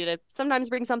the ability to sometimes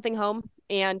bring something home,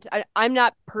 and I'm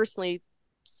not personally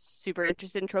super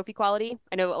interested in trophy quality.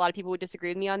 I know a lot of people would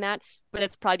disagree with me on that, but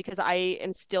it's probably because I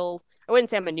wouldn't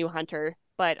say I'm a new hunter,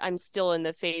 but I'm still in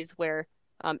the phase where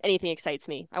anything excites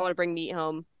me. I want to bring meat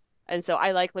home. And so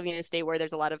I like living in a state where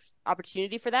there's a lot of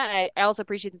opportunity for that. I also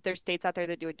appreciate that there's states out there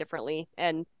that do it differently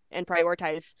and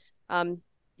prioritize,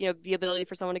 the ability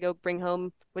for someone to go bring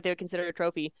home what they would consider a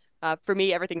trophy. For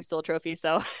me, everything's still a trophy.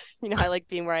 So, I like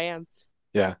being where I am.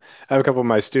 Yeah. I have a couple of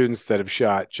my students that have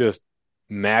shot just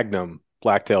magnum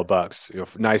blacktail bucks,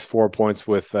 nice 4 points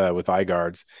with eye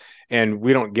guards. And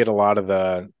we don't get a lot of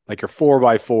your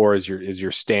 4x4 is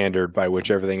your standard by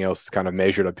which everything else is kind of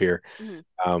measured up here.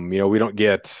 Mm-hmm. We don't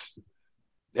get,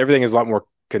 everything is a lot more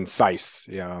concise.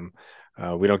 We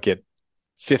don't get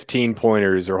 15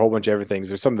 pointers or a whole bunch of everything.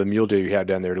 There's some of the mule deer you had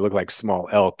down there to look like small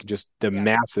elk, just the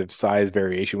massive size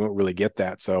variation. We won't really get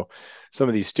that. So some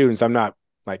of these students, I'm not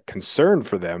like concerned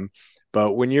for them,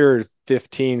 but when you're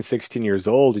 15, 16 years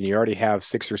old and you already have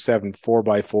 6 or 7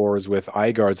 4x4s with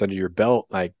eye guards under your belt,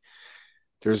 like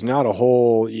there's not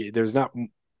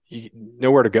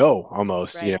nowhere to go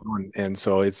almost, right. And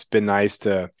so it's been nice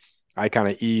I kind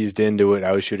of eased into it.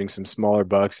 I was shooting some smaller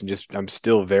bucks and I'm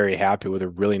still very happy with a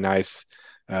really nice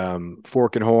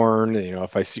fork and horn.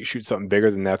 If I shoot something bigger,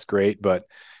 then that's great. But,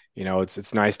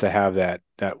 it's nice to have that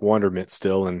wonderment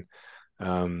still. And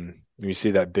when you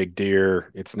see that big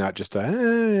deer, it's not just if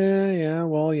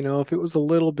it was a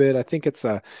little bit, I think it's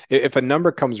if a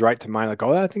number comes right to mind, like,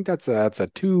 oh, I think that's a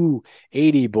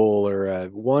 280 bull or a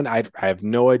one. I have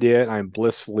no idea. I'm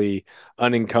blissfully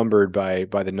unencumbered by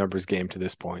the numbers game to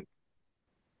this point.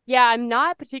 Yeah, I'm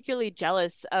not particularly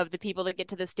jealous of the people that get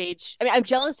to the stage. I mean, I'm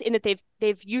jealous in that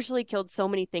they've usually killed so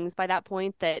many things by that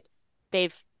point that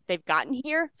they've gotten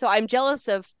here. So I'm jealous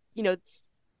of,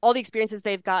 all the experiences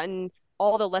they've gotten,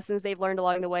 all the lessons they've learned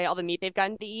along the way, all the meat they've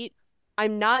gotten to eat.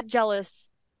 I'm not jealous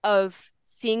of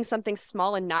seeing something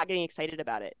small and not getting excited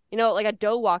about it. Like a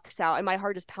doe walks out and my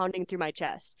heart is pounding through my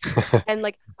chest. And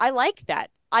like I like that.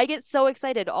 I get so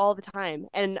excited all the time,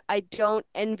 and I don't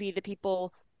envy the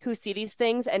people who see these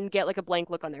things and get like a blank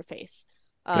look on their face.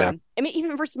 Yeah. I mean,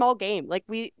 even for small game, like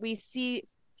we see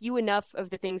few enough of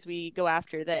the things we go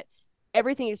after that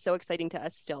everything is so exciting to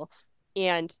us still.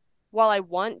 And while I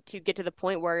want to get to the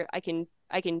point where I can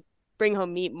bring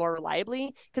home meat more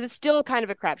reliably, because it's still kind of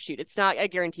a crapshoot. It's not a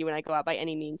guarantee when I go out by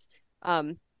any means.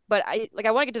 But I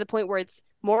want to get to the point where it's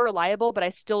more reliable, but I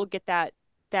still get that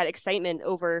excitement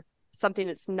over something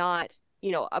that's not,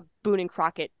 a Boone and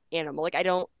Crockett animal. Like I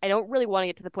don't really want to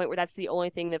get to the point where that's the only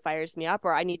thing that fires me up,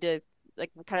 or I need to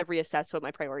like kind of reassess what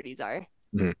my priorities are.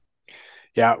 Mhm.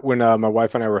 Yeah, when my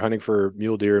wife and I were hunting for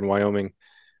mule deer in Wyoming,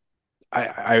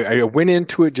 I went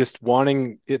into it just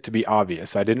wanting it to be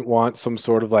obvious. I didn't want some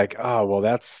sort of like, oh, well,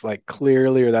 that's like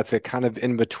clearly, or that's a kind of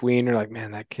in between, or like,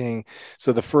 man, that king.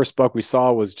 So the first buck we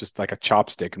saw was just like a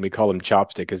chopstick, and we called him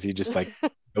Chopstick because he just like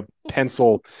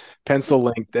pencil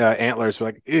length antlers. We're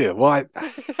like, ew, well,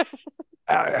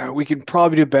 we could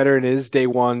probably do better. And it is day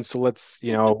one, so let's,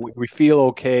 we feel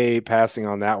okay passing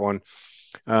on that one.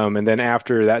 And then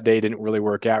after that day didn't really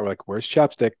work out, we're like, where's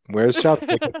Chopstick? Where's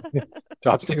Chopstick?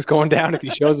 Chopstick's going down if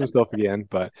he shows himself again.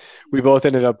 But we both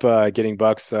ended up getting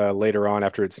bucks later on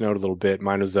after it snowed a little bit.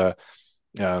 Mine was a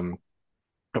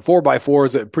 4x4,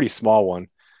 is a pretty small one.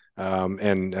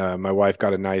 And my wife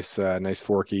got a nice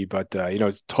forky, but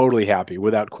totally happy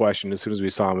without question. As soon as we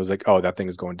saw him, I was like, oh, that thing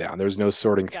is going down. There's no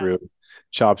sorting through.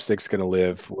 Chopstick's gonna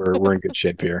live. We're in good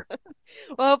shape here.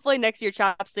 Well, hopefully next year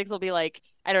Chopsticks will be like,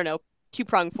 I don't know,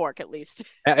 2-prong fork at least.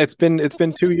 It's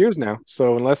been 2 years now.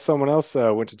 So unless someone else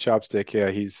went to Chopstick, yeah,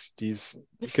 he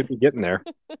could be getting there.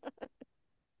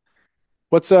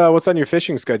 What's on your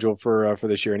fishing schedule for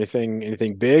this year?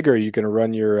 Anything big, or are you going to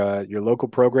run your local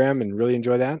program and really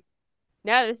enjoy that?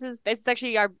 Yeah, this is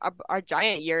actually our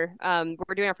giant year.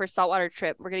 We're doing our first saltwater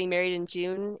trip. We're getting married in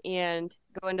June and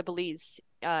going to Belize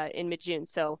in mid-June.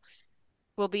 So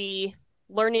we'll be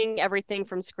learning everything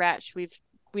from scratch.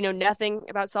 We know nothing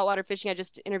about saltwater fishing. I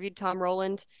just interviewed Tom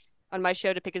Rowland on my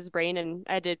show to pick his brain, and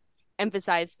I had to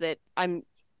emphasize that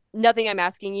nothing I'm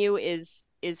asking you is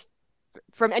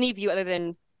from any view other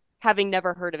than having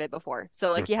never heard of it before.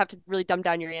 So like you have to really dumb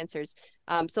down your answers.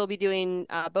 So we'll be doing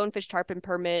bonefish, tarpon,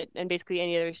 permit, and basically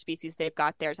any other species they've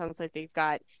got there. It sounds like they've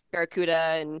got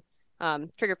barracuda and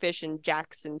triggerfish and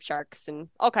jacks and sharks and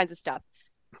all kinds of stuff.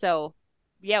 So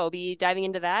yeah, we'll be diving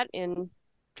into that and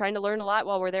trying to learn a lot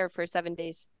while we're there for 7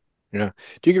 days. Yeah.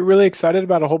 Do you get really excited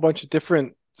about a whole bunch of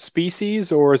different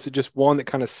species, or is it just one that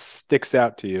kind of sticks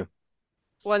out to you?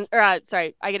 I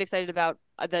get excited about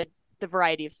the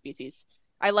variety of species.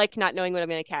 I like not knowing what I'm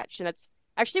going to catch, and that's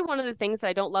actually one of the things that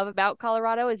I don't love about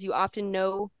Colorado is you often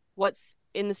know what's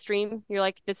in the stream. You're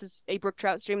like, this is a brook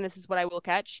trout stream. This is what I will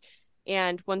catch.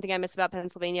 And one thing I miss about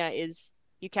Pennsylvania is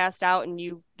you cast out and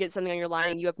you get something on your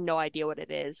line and you have no idea what it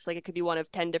is. Like it could be one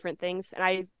of 10 different things.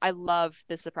 And I love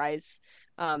the surprise.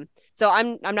 So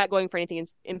I'm not going for anything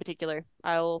in particular.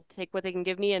 I'll take what they can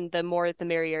give me, and the more the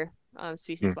merrier,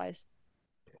 species wise.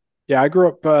 Yeah, I grew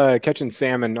up catching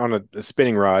salmon on a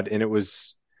spinning rod, and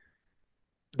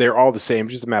they're all the same.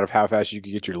 It's just a matter of how fast you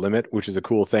can get your limit, which is a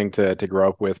cool thing to grow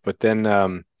up with. But then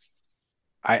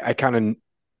I kind of,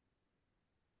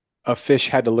 a fish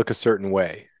had to look a certain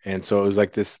way. And so it was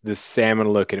like this salmon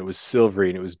look, and it was silvery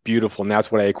and it was beautiful. And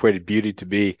that's what I equated beauty to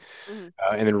be.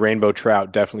 Mm-hmm. And then rainbow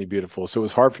trout, definitely beautiful. So it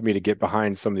was hard for me to get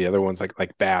behind some of the other ones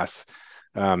like bass.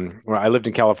 When I lived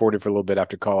in California for a little bit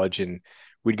after college, and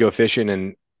we'd go fishing,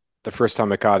 and the first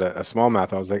time I caught a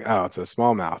smallmouth, I was like, oh, it's a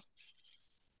smallmouth.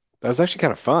 That was actually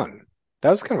kind of fun.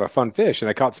 That was kind of a fun fish. And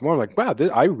I caught some more. I'm like, wow,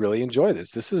 I really enjoy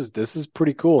this. This is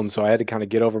pretty cool. And so I had to kind of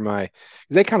get over because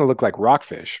they kind of look like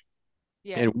rockfish.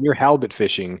 Yeah. And when you're halibut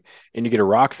fishing and you get a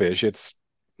rockfish, it's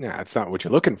not what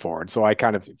you're looking for. And so I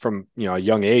kind of, from a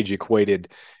young age, equated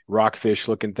rockfish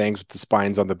looking things with the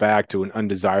spines on the back to an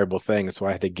undesirable thing. And so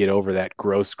I had to get over that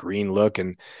gross green look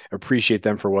and appreciate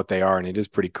them for what they are. And it is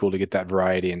pretty cool to get that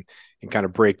variety and kind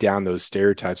of break down those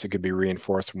stereotypes that could be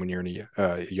reinforced when you're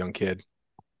a young kid.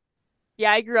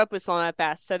 Yeah, I grew up with smallmouth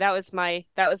bass, so that was my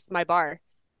bar.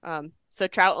 So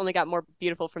trout only got more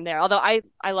beautiful from there. Although I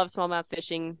love smallmouth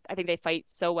fishing. I think they fight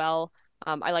so well.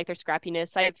 I like their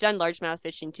scrappiness. I've done largemouth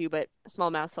fishing too, but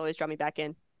smallmouths always draw me back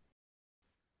in.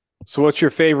 So what's your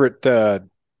favorite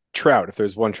trout? If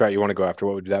there's one trout you want to go after,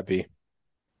 what would that be?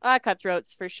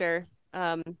 Cutthroats for sure.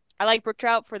 I like brook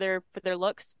trout for their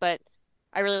looks, but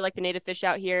I really like the native fish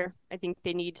out here. I think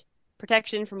they need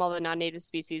protection from all the non-native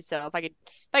species. So if I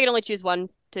could only choose one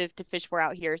to fish for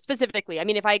out here specifically, I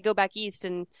mean, if I go back east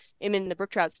and am in the brook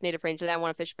trout's native range, then I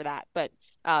want to fish for that. But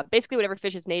basically, whatever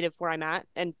fish is native where I'm at,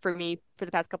 and for me, for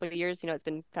the past couple of years, it's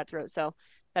been cutthroat. So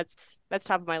that's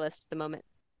top of my list at the moment.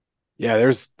 Yeah,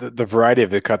 there's the variety of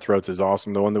the cutthroats is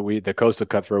awesome. The one that the coastal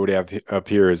cutthroat we have up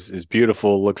here is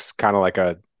beautiful. Looks kind of like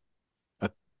a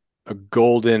a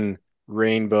golden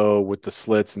rainbow with the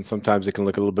slits, and sometimes it can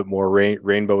look a little bit more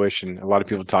rainbowish. And a lot of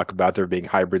people talk about there being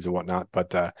hybrids and whatnot.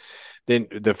 But then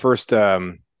the first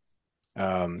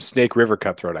Snake River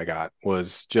cutthroat I got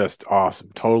was just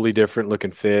awesome. Totally different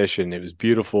looking fish, and it was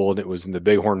beautiful. And it was in the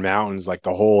Bighorn Mountains, like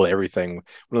the whole everything, one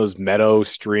of those meadow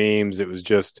streams. It was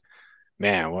just,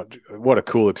 man, what a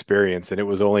cool experience. And it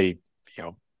was only,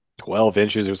 12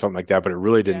 inches or something like that, but it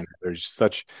really didn't. Yeah. There's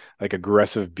such like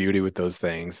aggressive beauty with those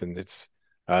things, and it's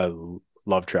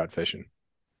love trout fishing.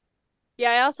 Yeah,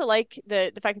 I also like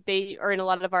the fact that they are in a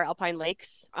lot of our alpine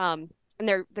lakes. And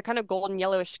they're kind of golden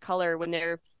yellowish color when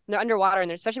they're underwater,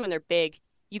 and especially when they're big.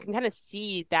 You can kind of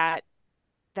see that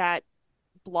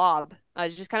blob.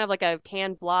 It's just kind of like a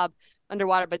tan blob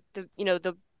underwater, but the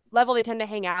level they tend to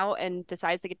hang out and the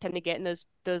size they tend to get in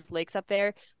those lakes up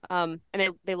there. And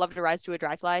they love to rise to a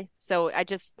dry fly. So I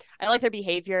like their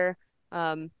behavior.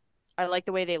 I like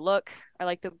the way they look. I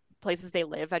like the places they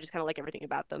live. I just kind of like everything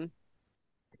about them.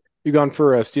 You gone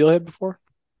for a steelhead before?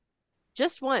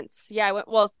 Just once. Yeah, I went,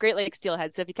 well, Great Lakes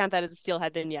steelhead. So if you count that as a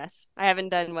steelhead, then yes. I haven't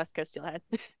done West Coast steelhead.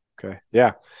 Okay.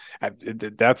 Yeah.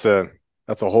 That's a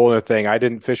whole other thing. I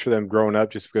didn't fish for them growing up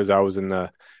just because I was in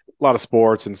a lot of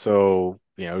sports. And so,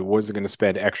 wasn't going to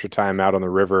spend extra time out on the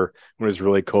river when it was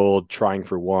really cold trying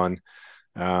for one.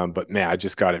 But man, I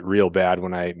just got it real bad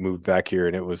when I moved back here,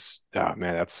 and it was, oh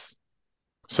man, that's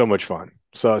so much fun.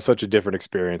 So such a different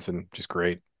experience and just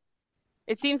great.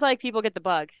 It seems like people get the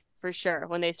bug for sure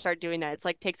when they start doing that. It's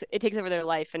like it takes over their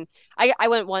life. And I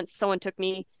went once, someone took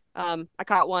me, I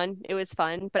caught one. It was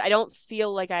fun, but I don't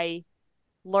feel like I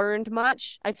learned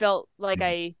much. I felt like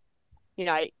I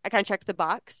kind of checked the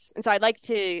box. And so I'd like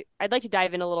to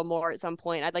dive in a little more at some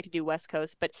point. I'd like to do West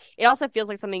Coast, but it also feels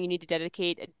like something you need to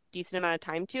dedicate a decent amount of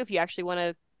time to if you actually want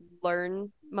to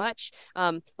learn much.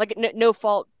 Like no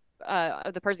fault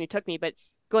of the person who took me, but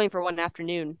going for one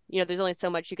afternoon, there's only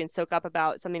so much you can soak up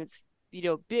about something that's,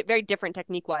 very different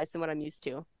technique wise than what I'm used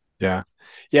to. Yeah.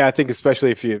 Yeah. I think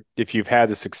especially if you've had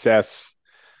the success,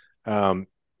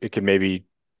 it can maybe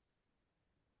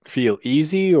feel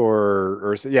easy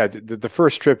or yeah, the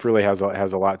first trip really has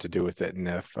a lot to do with it. And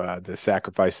if the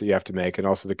sacrifice that you have to make, and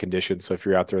also the conditions. So if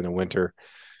you're out there in the winter,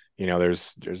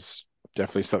 there's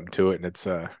definitely something to it. And it's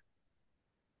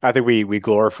I think we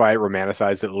glorify it,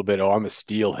 romanticize it a little bit. Oh, I'm a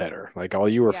steelheader. Like, oh,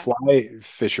 you were fly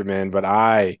fishermen, but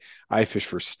I fish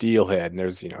for steelhead. And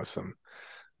there's, some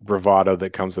bravado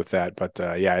that comes with that. But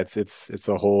yeah, it's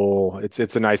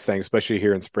a nice thing, especially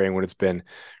here in spring when it's been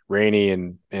rainy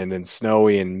and then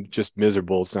snowy and just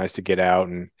miserable. It's nice to get out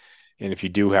and if you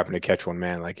do happen to catch one,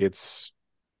 man, like it's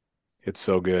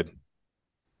so good.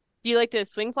 Do you like to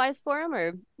swing flies for them,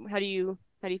 or how do you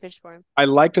fish for them? I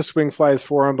like to swing flies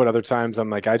for them, but other times I'm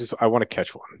like, I want to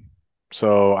catch one.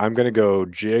 So I'm going to go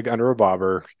jig under a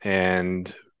bobber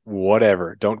and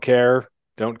whatever. Don't care.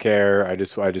 I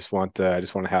just want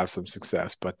to have some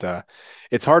success, but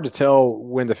it's hard to tell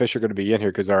when the fish are going to be in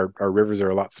here because our rivers are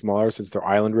a lot smaller since they're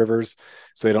island rivers,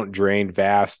 so they don't drain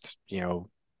vast,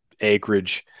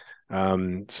 acreage.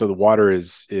 So the water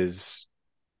is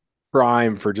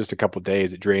prime for just a couple of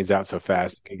days. It drains out so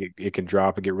fast it can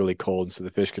drop and get really cold, and so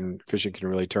the fishing can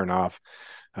really turn off.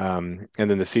 And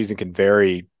then the season can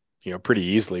vary, pretty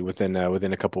easily within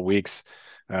a couple of weeks,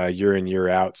 year in year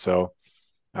out. So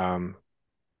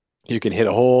you can hit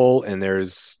a hole and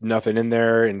there's nothing in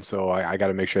there. And so I got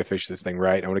to make sure I fish this thing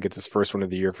right. I want to get this first one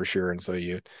of the year for sure. And so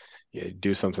you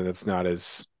do something that's not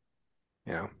as,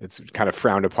 it's kind of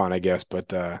frowned upon, I guess,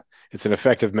 but it's an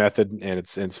effective method and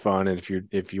it's fun. And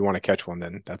if you want to catch one,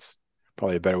 then that's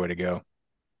probably a better way to go.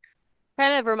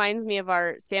 Kind of reminds me of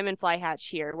our salmon fly hatch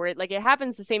here, where it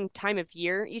happens the same time of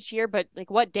year each year, but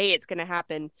like what day it's going to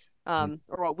happen, or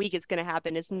what week it's going to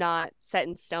happen is not set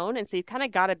in stone. And so you kind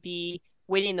of got to be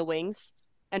waiting in the wings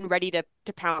and ready to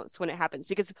pounce when it happens,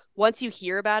 because once you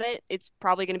hear about it, it's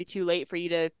probably going to be too late for you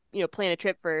to plan a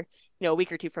trip for a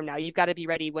week or two from now. You've got to be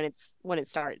ready when it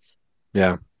starts.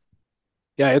 Yeah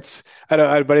I had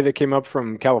a buddy that came up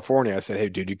from California. I said, hey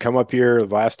dude, you come up here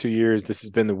the last 2 years, this has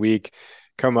been the week,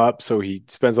 come up. So he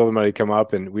spends all the money to come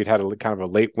up, and we'd had a kind of a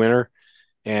late winter,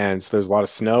 and so there's a lot of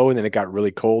snow, and then it got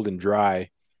really cold and dry,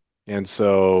 and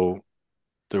so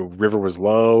the river was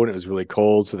low and it was really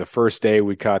cold. So the first day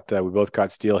we both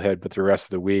caught steelhead, but the rest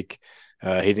of the week,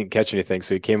 he didn't catch anything.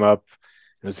 So he came up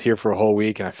and was here for a whole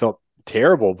week, and I felt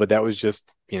terrible, but that was just,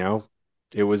 they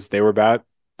were about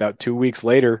 2 weeks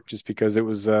later, just because it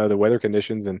was the weather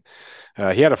conditions, and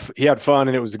he had fun,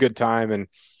 and it was a good time. And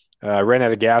I ran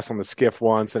out of gas on the skiff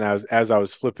once, and as I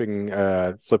was flipping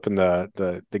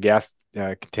the gas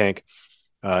tank,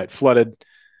 it flooded,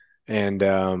 and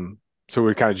so we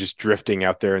were kind of just drifting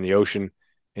out there in the ocean,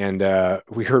 and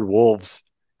we heard wolves.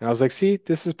 And I was like, see,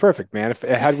 this is perfect, man.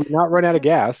 Had we not run out of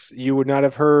gas, you would not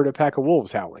have heard a pack of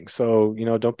wolves howling. So,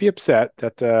 don't be upset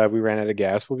that we ran out of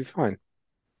gas. We'll be fine.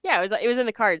 Yeah, it was in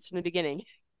the cards from the beginning.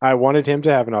 I wanted him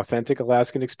to have an authentic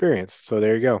Alaskan experience. So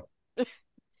there you go.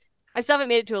 I still haven't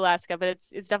made it to Alaska, but it's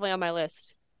definitely on my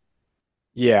list.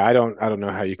 Yeah, I don't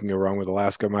know how you can go wrong with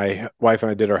Alaska. My wife and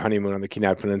I did our honeymoon on the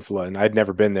Kenai Peninsula, and I'd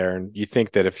never been there. And you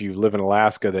think that if you live in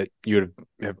Alaska that you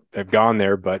would have gone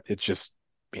there, but it's just,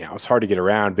 it's hard to get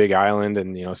around. Big island,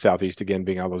 and Southeast again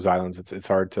being all those islands, it's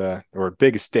hard to, or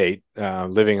big state,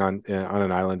 living on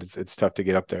an island, it's tough to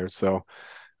get up there. So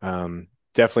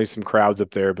definitely some crowds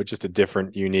up there, but just a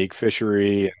different, unique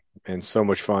fishery, and so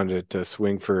much fun to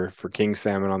swing for king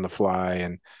salmon on the fly,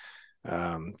 and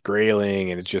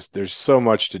grayling, and it's just, there's so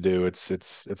much to do.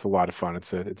 It's a lot of fun.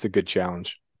 It's a good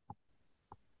challenge.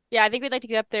 Yeah, I think we'd like to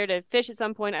get up there to fish at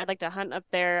some point. I'd like to hunt up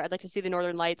there. I'd like to see the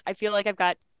Northern Lights. I feel like I've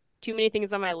got too many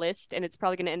things on my list, and it's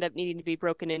probably going to end up needing to be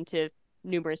broken into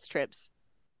numerous trips.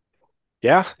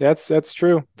 Yeah, that's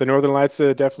true. The Northern Lights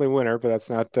definitely winter, but that's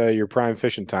not your prime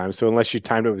fishing time. So unless you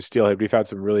timed it with steelhead, we've had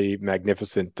some really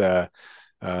magnificent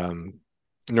Northern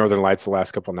Lights the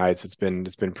last couple of nights. It's been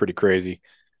pretty crazy.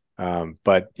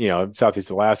 But Southeast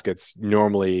Alaska, it's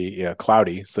normally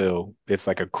cloudy, so it's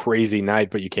like a crazy night,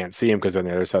 but you can't see them because on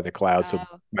the other side of the clouds. So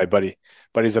my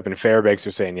buddies up in Fairbanks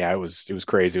are saying, yeah, it was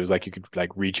crazy. It was like you could like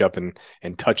reach up and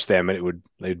touch them, and it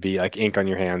would be like ink on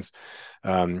your hands.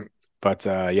 But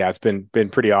yeah, it's been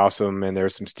pretty awesome, and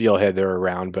there's some steelhead there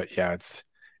around. But yeah,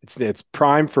 it's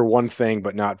prime for one thing,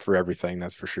 but not for everything.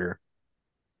 That's for sure.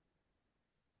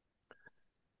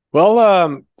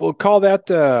 Well, we'll call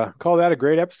that a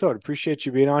great episode. Appreciate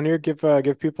you being on here. Give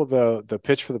people the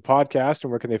pitch for the podcast, and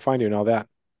where can they find you and all that.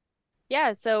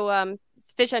 Yeah, so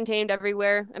it's Fish Untamed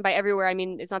everywhere, and by everywhere I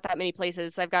mean it's not that many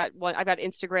places. I've got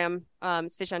Instagram,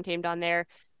 it's Fish Untamed on there.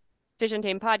 Fish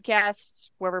Untamed podcast,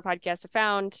 wherever podcasts are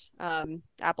found,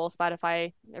 Apple,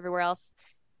 Spotify, everywhere else,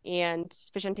 and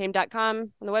fishuntamed.com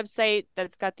on the website.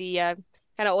 That's got the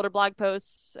kind of older blog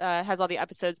posts, has all the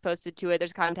episodes posted to it.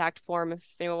 There's a contact form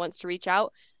if anyone wants to reach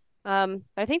out.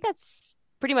 I think that's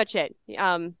pretty much it.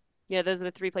 Those are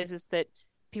the three places that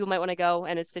people might want to go,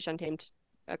 and it's Fish Untamed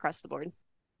across the board.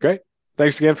 Great.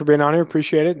 Thanks again for being on here.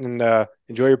 Appreciate it, and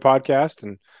enjoy your podcast,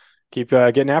 and keep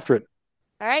getting after it.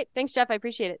 All right. Thanks, Jeff. I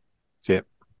appreciate it. See ya.